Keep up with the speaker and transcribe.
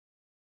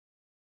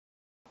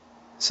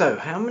So,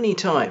 how many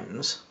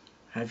times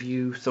have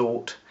you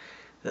thought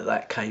that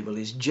that cable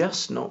is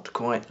just not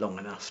quite long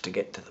enough to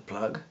get to the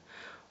plug?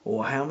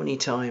 Or how many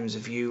times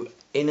have you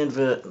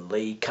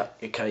inadvertently cut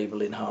your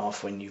cable in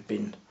half when you've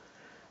been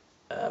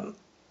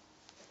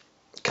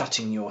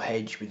cutting your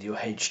hedge with your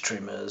hedge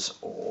trimmers,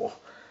 or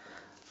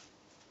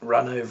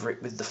run over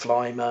it with the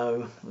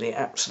Flymo, the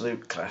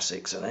absolute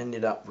classics, and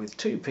ended up with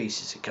two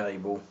pieces of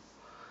cable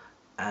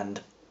and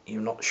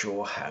you're not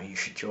sure how you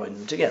should join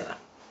them together?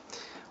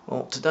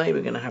 Well, today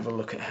we're going to have a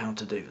look at how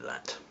to do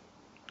that.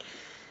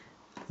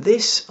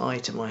 This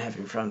item I have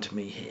in front of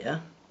me here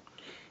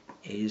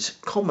is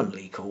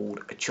commonly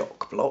called a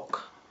chock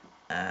block.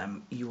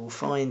 You will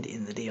find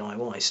in the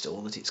DIY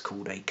store that it's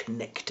called a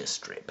connector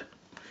strip,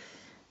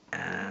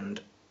 and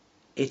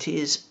it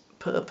is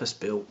purpose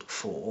built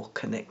for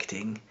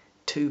connecting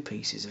two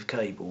pieces of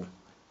cable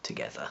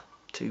together,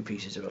 two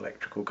pieces of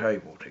electrical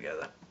cable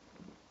together.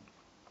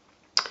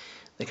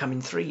 They come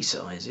in three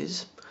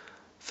sizes: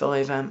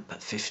 5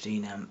 amp,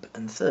 15 amp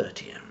and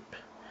 30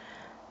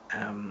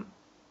 amp.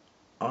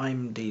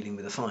 I'm dealing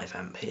with a 5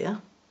 amp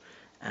here,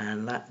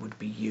 and that would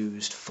be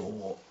used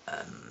for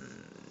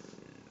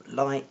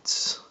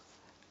lights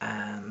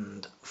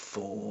and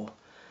for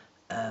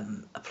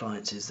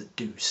appliances that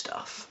do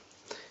stuff.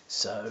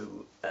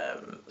 So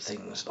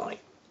things like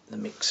the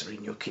mixer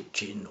in your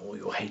kitchen or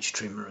your hedge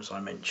trimmer, as I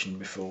mentioned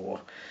before,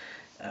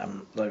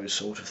 those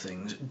sort of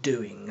things,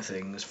 doing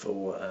things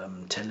for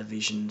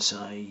television,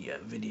 say,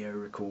 video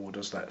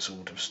recorders, that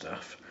sort of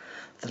stuff.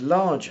 The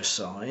larger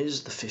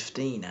size, the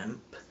 15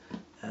 amp,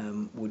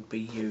 would be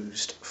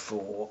used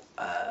for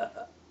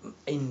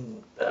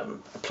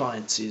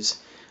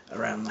appliances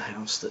around the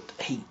house that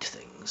heat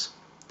things,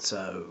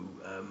 so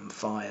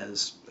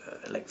fires,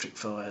 electric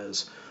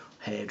fires,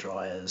 hair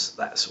dryers,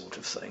 that sort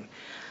of thing.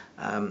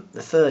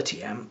 The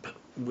 30 amp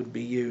would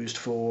be used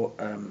for,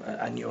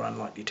 and you're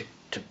unlikely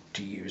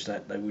to use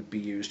that, they would be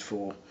used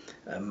for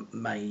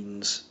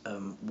mains,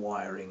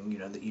 wiring,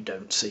 that you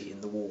don't see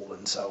in the wall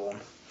and so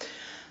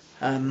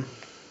on.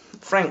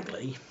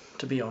 Frankly,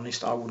 to be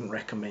honest, I wouldn't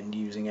recommend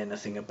using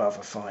anything above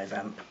a 5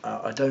 amp.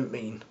 I don't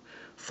mean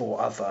for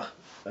other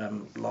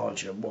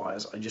larger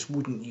wires, I just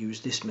wouldn't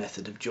use this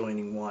method of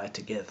joining wire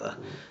together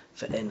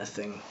for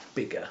anything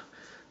bigger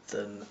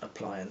than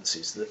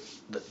appliances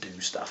that do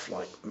stuff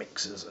like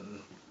mixers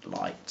and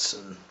lights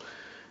and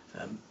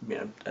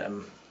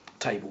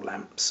table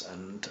lamps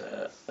and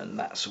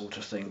that sort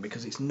of thing,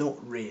 because it's not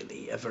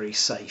really a very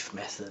safe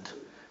method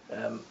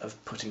of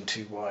putting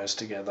two wires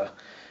together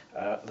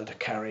that are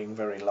carrying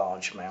very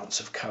large amounts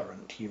of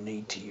current. You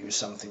need to use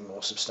something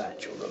more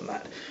substantial than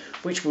that,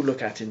 which we'll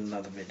look at in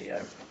another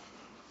video.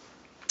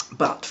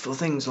 But for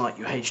things like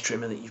your hedge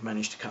trimmer that you've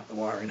managed to cut the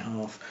wire in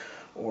half,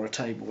 or a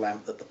table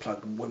lamp that the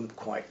plug won't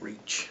quite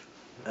reach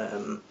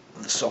the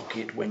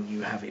socket when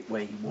you have it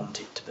where you want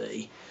it to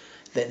be,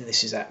 then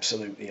this is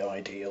absolutely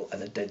ideal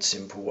and a dead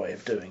simple way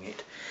of doing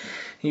it.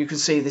 You can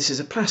see this is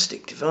a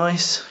plastic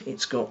device.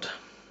 It's got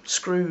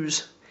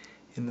screws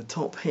in the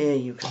top here.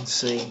 You can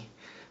see,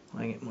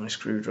 I get my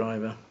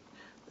screwdriver,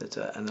 that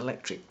an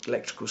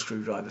electrical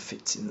screwdriver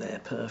fits in there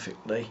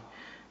perfectly,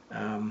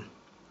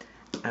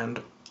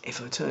 and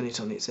if I turn it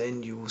on its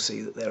end, you will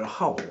see that there are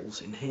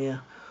holes in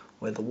here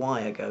where the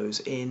wire goes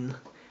in,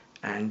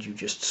 and you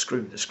just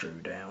screw the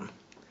screw down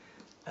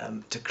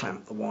to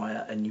clamp the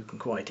wire, and you can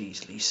quite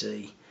easily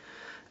see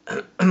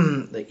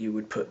that you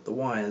would put the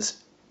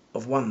wires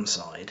of one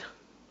side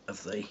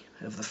of the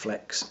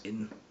flex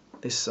in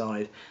this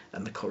side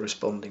and the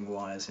corresponding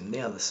wires in the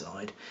other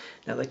side.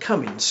 Now they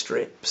come in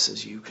strips,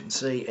 as you can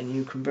see, and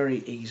you can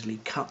very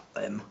easily cut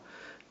them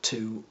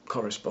to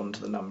correspond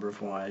to the number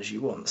of wires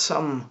you want.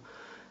 Some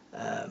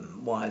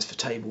wires for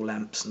table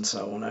lamps and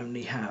so on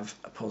only have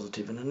a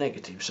positive and a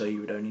negative, so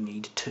you would only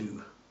need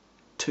two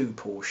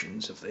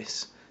portions of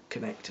this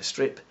connector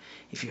strip.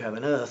 If you have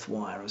an earth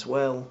wire as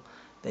well,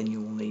 then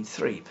you will need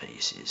 3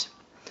 pieces.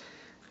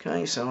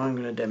 Okay, so I'm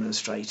going to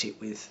demonstrate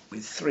it with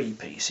 3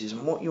 pieces,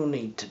 and what you'll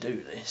need to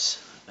do this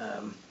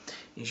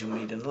is you'll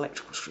need an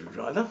electrical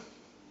screwdriver,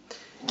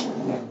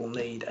 you will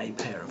need a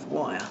pair of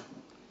wire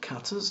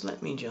cutters.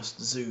 Let me just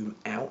zoom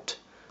out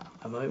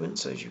a moment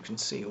so as you can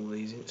see all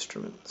these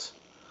instruments.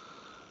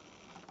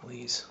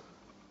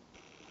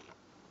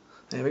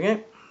 There we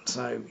go.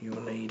 So you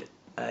will need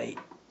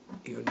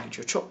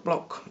your chock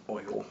block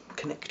or your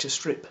connector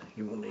strip,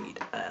 you will need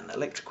an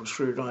electrical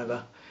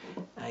screwdriver,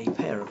 a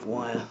pair of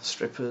wire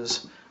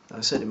strippers. As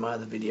I said in my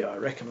other video, I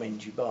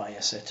recommend you buy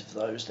a set of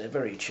those. They're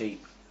very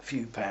cheap, a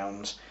few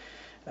pounds,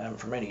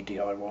 from any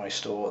DIY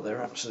store.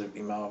 They're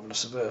absolutely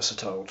marvellous, a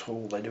versatile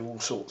tool. They do all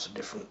sorts of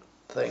different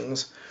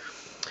things.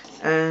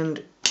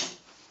 And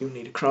you'll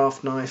need a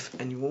craft knife,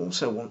 and you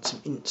also want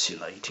some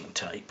insulating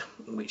tape,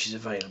 which is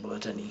available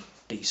at any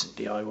decent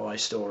DIY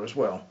store as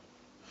well.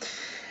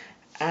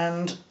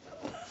 And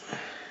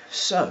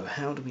so,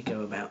 how do we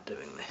go about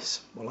doing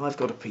this? Well, I've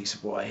got a piece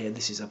of wire here.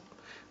 This is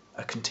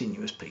a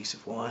continuous piece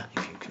of wire,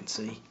 if you can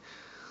see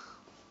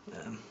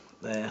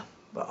there.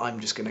 But I'm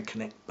just going to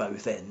connect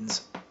both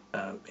ends,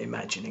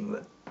 imagining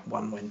that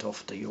one went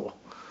off to your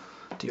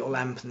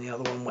lamp and the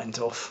other one went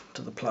off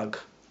to the plug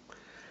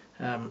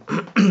at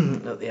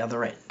the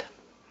other end.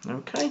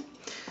 Okay,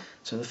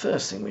 so the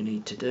first thing we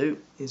need to do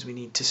is we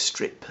need to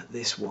strip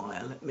this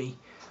wire. Let me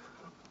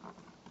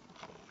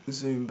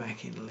zoom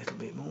back in a little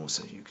bit more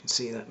so you can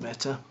see that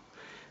better.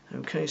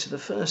 Okay, so the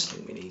first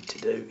thing we need to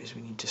do is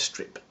we need to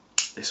strip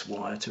this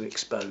wire to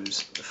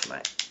expose the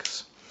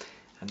flex,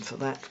 and for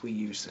that we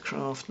use the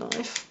craft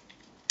knife,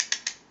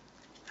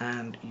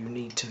 and you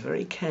need to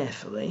very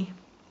carefully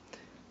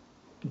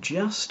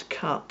just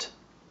cut,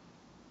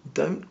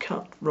 don't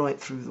cut right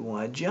through the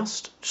wire,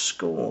 just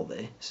score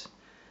this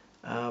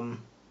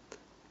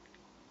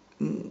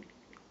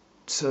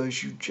so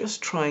as you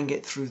just try and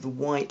get through the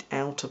white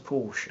outer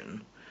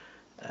portion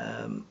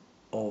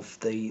of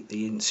the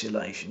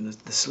insulation,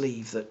 the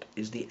sleeve that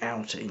is the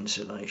outer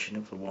insulation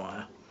of the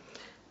wire,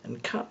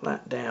 and cut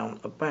that down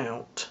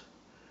about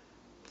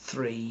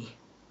 3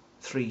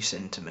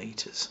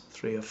 centimetres,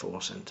 3 or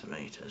 4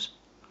 centimetres.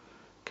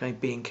 Okay,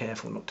 being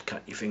careful not to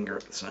cut your finger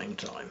at the same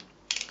time.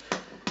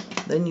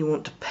 Then you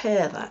want to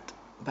pare that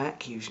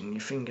back using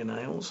your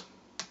fingernails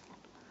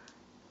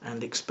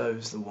and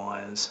expose the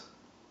wires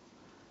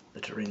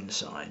that are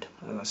inside.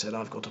 As I said,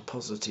 I've got a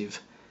positive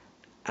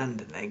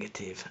and a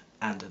negative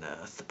and an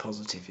earth. The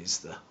positive is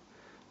the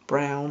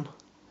brown,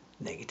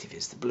 negative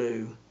is the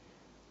blue,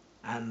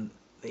 and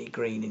the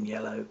green and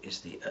yellow is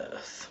the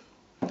earth.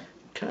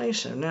 Okay,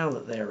 so now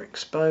that they're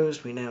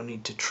exposed, we now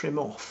need to trim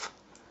off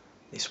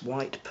this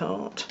white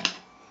part.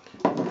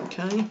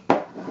 Okay,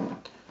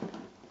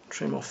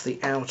 trim off the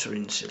outer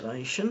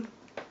insulation.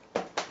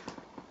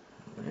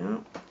 There.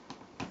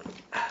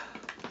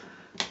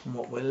 And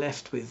what we're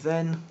left with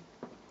then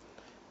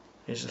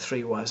is the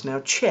 3 wires. Now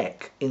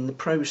check in the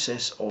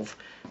process of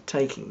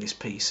taking this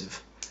piece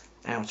of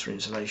outer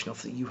insulation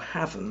off that you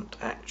haven't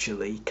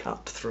actually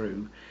cut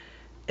through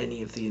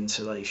any of the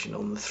insulation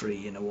on the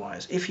 3 inner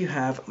wires. If you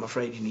have, I'm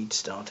afraid you need to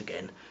start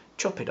again,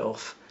 chop it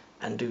off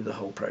and do the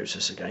whole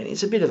process again.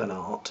 It's a bit of an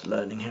art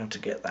learning how to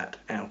get that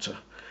outer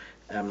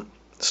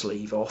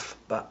sleeve off,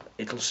 but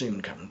it'll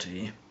soon come to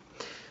you.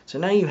 So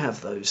now you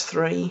have those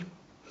 3,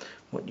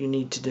 what you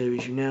need to do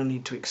is you now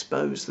need to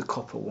expose the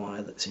copper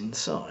wire that's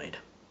inside.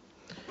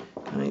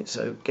 Okay,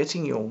 so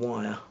getting your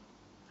wire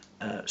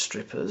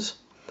strippers,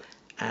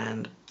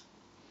 and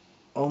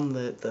on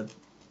the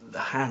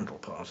handle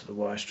part of the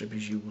wire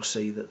strippers you will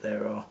see that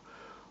there are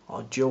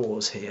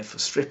jaws here for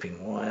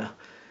stripping wire,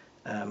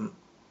 and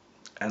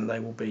they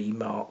will be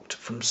marked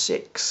from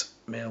 6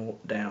 mil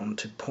down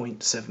to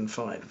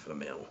 0.75 of a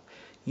mil.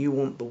 You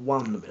want the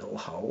 1 mil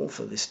hole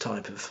for this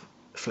type of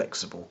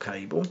flexible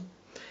cable,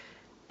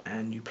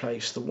 and you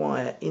place the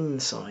wire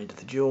inside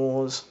the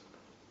jaws,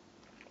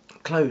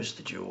 close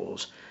the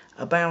jaws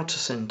about a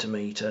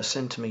centimetre,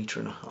 centimetre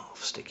and a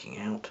half sticking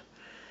out,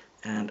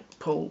 and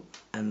pull,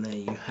 and there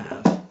you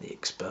have the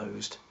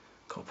exposed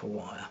copper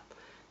wire.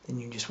 Then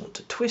you just want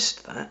to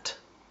twist that,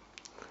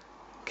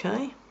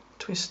 okay,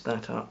 twist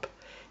that up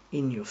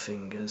in your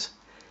fingers,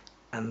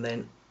 and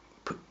then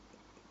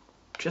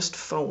just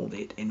fold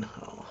it in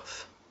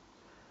half.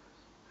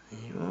 There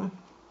you are.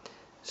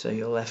 So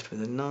you're left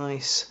with a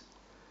nice,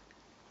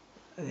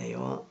 there you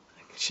are,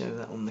 I can show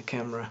that on the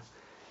camera,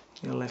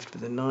 you're left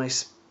with a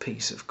nice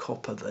piece of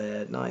copper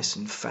there, nice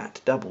and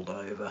fat, doubled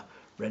over,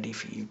 ready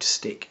for you to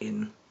stick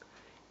in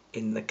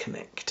the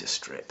connector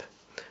strip.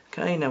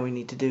 Okay, now we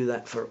need to do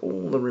that for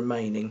all the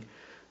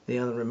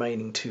other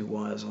remaining 2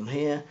 wires on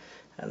here,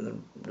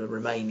 and the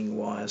remaining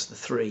wires, the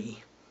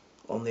 3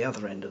 on the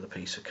other end of the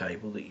piece of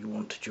cable that you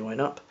want to join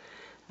up,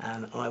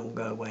 and I will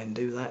go away and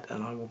do that,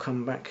 and I will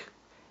come back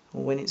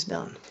when it's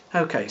done.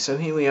 Okay, so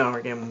here we are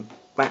again,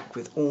 back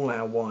with all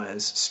our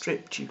wires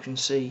stripped. You can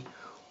see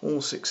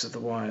all 6 of the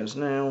wires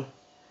now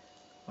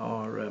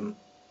are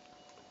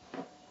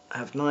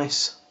have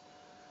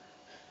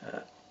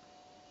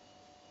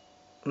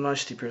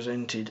nicely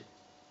presented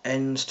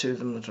ends to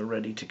them that are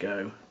ready to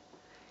go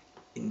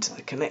into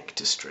the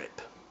connector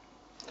strip.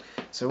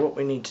 So what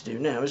we need to do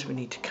now is we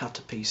need to cut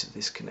a piece of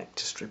this connector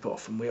strip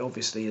off, and we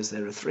obviously, as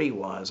there are 3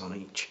 wires on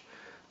each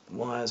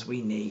wires,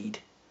 we need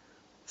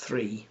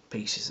 3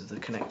 pieces of the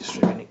connector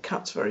strip, and it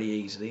cuts very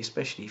easily,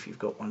 especially if you've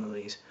got one of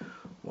these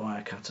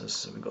wire cutters.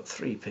 So we've got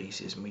 3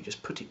 pieces and we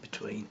just put it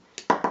between,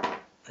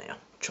 there,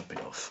 chop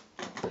it off,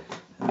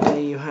 and there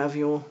you have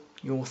your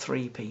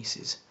 3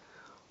 pieces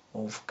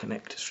of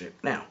connector strip.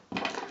 Now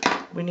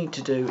what we need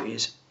to do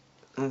is,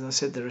 as I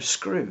said, there are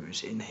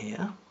screws in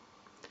here,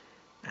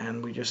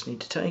 and we just need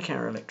to take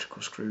our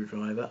electrical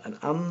screwdriver and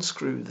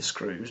unscrew the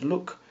screws.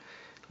 Look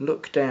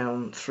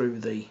down through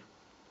the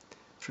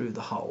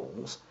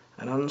holes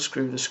and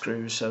unscrew the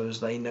screws so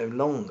as they no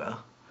longer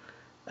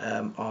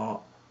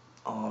are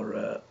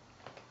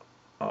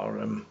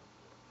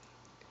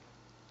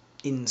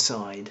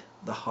inside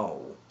the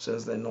hole, so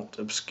as they're not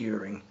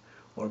obscuring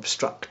or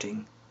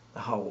obstructing the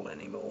hole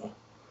anymore,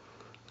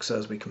 so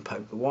as we can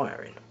poke the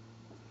wire in.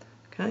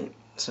 Okay,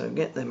 so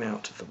get them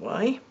out of the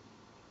way.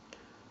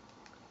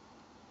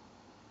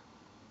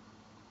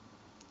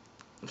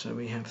 So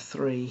we have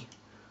 3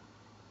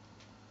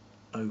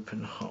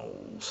 open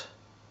holes.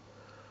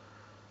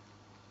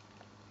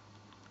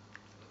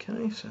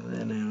 Okay, so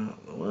they're now out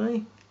of the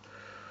way.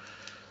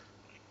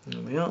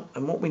 There we are.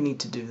 And what we need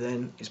to do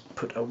then is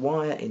put a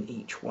wire in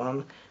each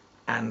one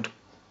and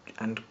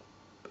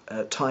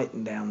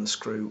tighten down the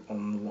screw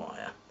on the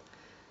wire.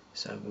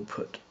 So we'll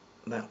put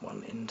that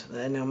one into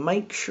there. Now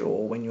make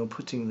sure when you're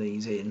putting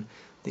these in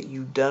that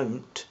you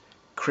don't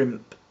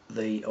crimp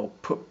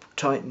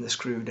tighten the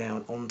screw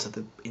down onto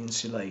the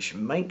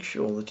insulation. Make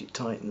sure that it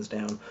tightens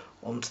down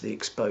onto the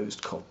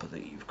exposed copper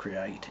that you've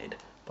created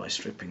by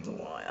stripping the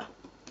wire.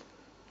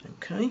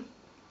 Okay,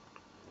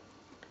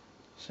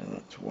 so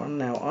that's one.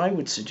 Now I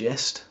would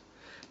suggest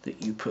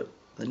that you put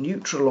the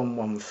neutral on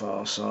one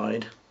far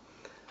side,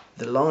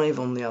 the live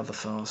on the other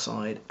far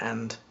side,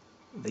 and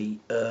the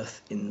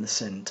earth in the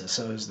centre,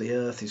 so as the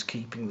earth is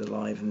keeping the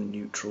live and the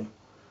neutral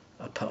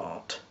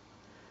apart.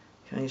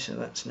 Okay, so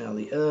that's now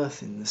the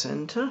earth in the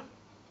centre.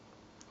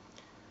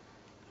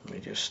 We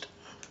just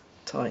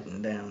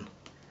tighten down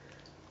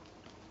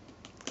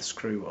the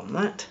screw on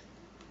that.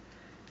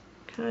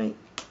 Okay,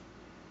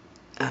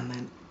 and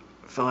then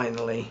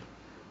finally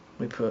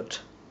we put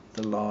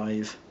the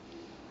live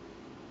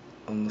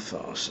on the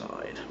far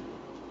side.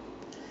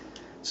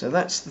 So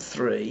that's the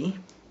 3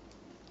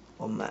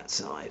 on that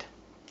side.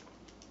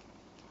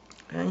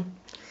 Okay,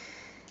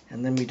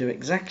 and then we do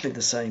exactly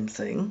the same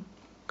thing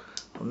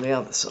on the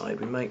other side.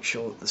 We make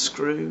sure that the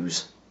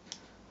screws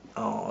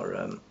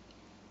are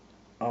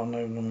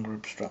no longer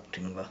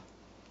obstructing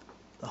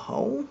the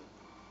hole.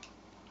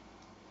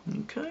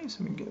 Okay,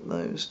 so we get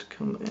those to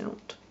come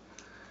out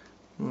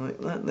like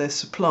that. They're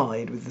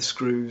supplied with the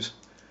screws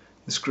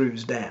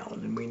down,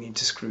 and we need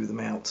to screw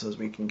them out so as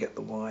we can get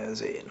the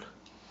wires in.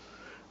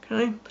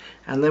 Okay,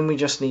 and then we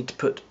just need to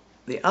put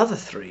the other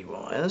 3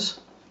 wires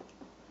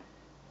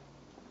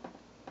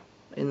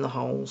in the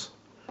holes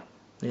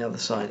on the other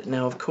side.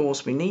 Now of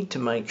course we need to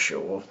make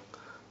sure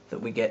that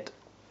we get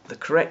the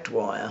correct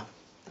wire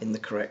in the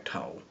correct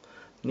hole.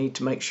 We need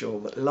to make sure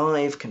that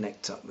live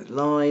connects up with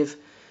live,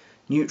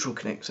 neutral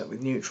connects up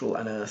with neutral,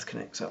 and earth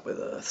connects up with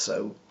earth.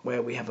 So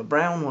where we have a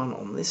brown one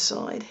on this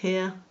side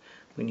here,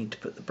 we need to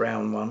put the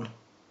brown one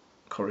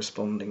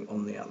corresponding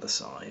on the other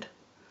side.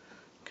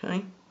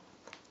 Okay,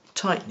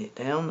 tighten it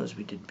down as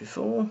we did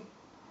before.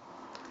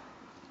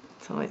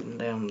 Tighten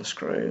down the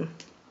screw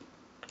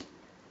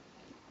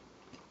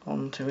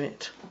onto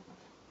it,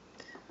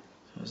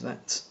 so as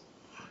that's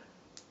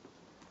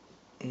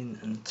in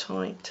and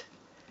tight.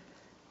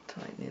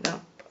 Tighten it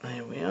up,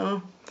 there we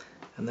are.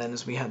 And then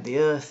as we had the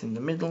earth in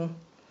the middle,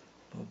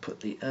 we'll put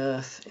the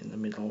earth in the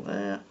middle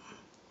there.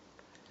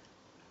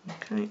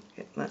 Okay,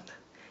 get that.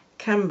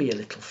 Can be a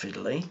little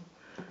fiddly.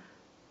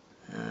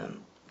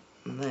 And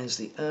there's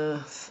the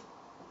earth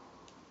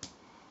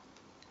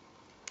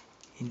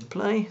in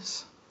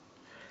place.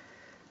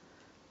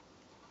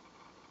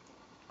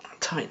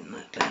 Tighten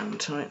that down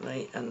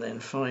tightly, and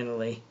then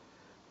finally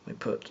we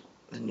put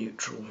the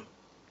neutral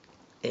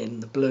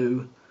in, the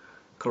blue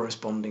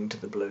corresponding to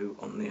the blue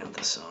on the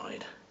other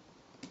side.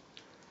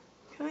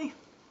 Okay,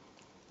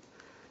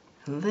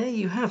 and there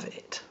you have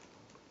it.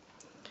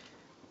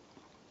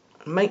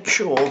 Make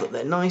sure that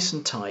they're nice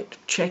and tight.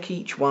 Check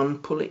each one,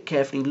 pull it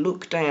carefully,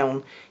 look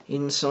down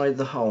inside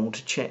the hole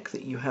to check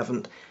that you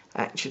haven't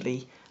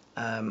actually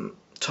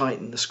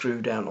tightened the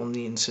screw down on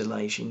the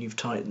insulation. You've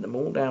tightened them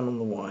all down on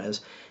the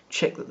wires.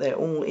 Check that they're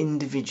all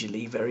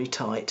individually very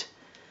tight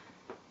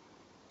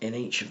in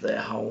each of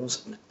their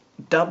holes.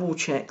 Double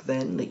check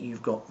then that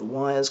you've got the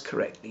wires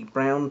correctly,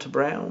 brown to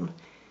brown,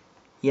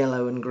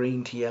 yellow and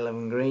green to yellow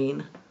and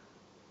green,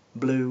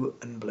 blue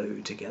and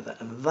blue together,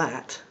 and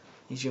that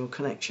is your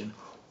connection.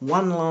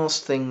 One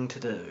last thing to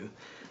do.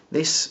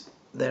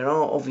 There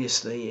are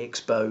obviously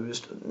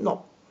exposed,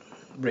 not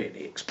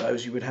really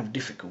exposed, you would have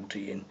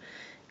difficulty in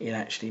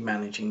actually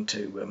managing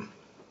to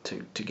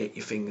get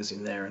your fingers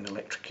in there and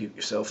electrocute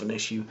yourself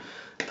unless you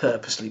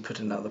purposely put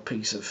another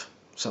piece of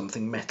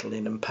something metal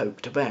in and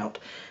poked about.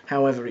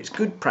 However, it's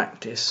good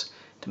practice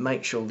to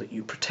make sure that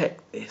you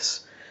protect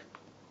this,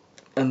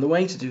 and the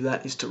way to do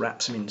that is to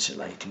wrap some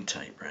insulating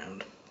tape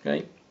round.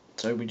 Okay,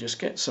 so we just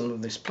get some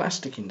of this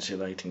plastic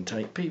insulating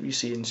tape,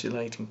 PVC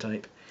insulating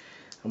tape,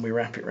 and we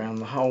wrap it around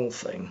the whole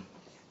thing.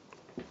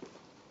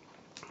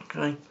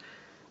 Okay,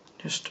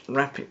 just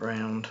wrap it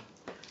round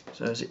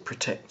so as it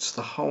protects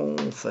the whole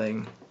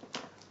thing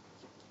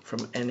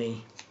from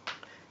any,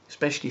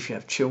 especially if you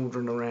have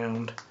children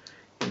around,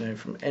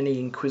 from any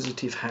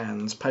inquisitive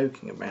hands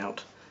poking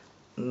about.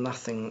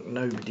 Nothing,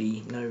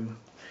 nobody,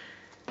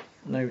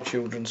 no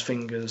children's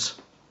fingers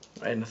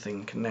or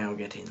anything can now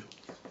get in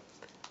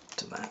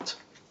to that.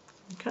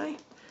 Okay,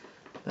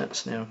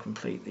 that's now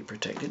completely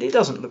protected. It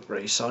doesn't look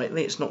very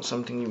sightly, it's not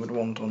something you would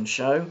want on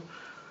show,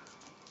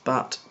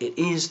 but it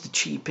is the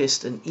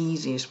cheapest and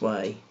easiest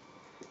way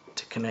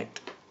to connect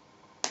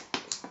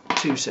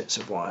 2 sets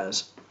of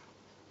wires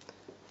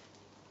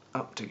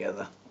up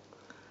together.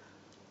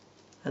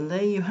 And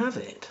there you have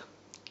it.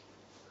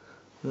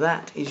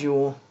 That is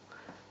your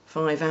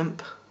 5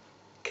 amp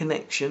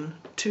connection,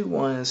 2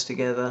 wires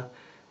together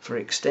for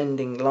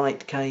extending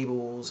light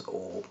cables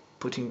or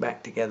putting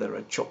back together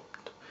a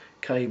chopped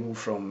cable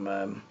from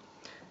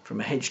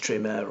a hedge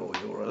trimmer or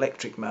your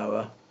electric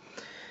mower,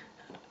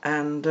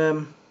 and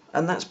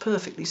that's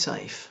perfectly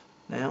safe.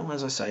 Now,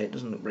 as I say, it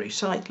doesn't look very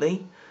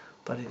sightly,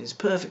 but it is a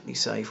perfectly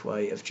safe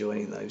way of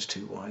joining those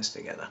two wires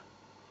together.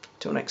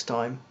 Till next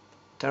time,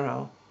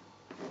 ta-ra.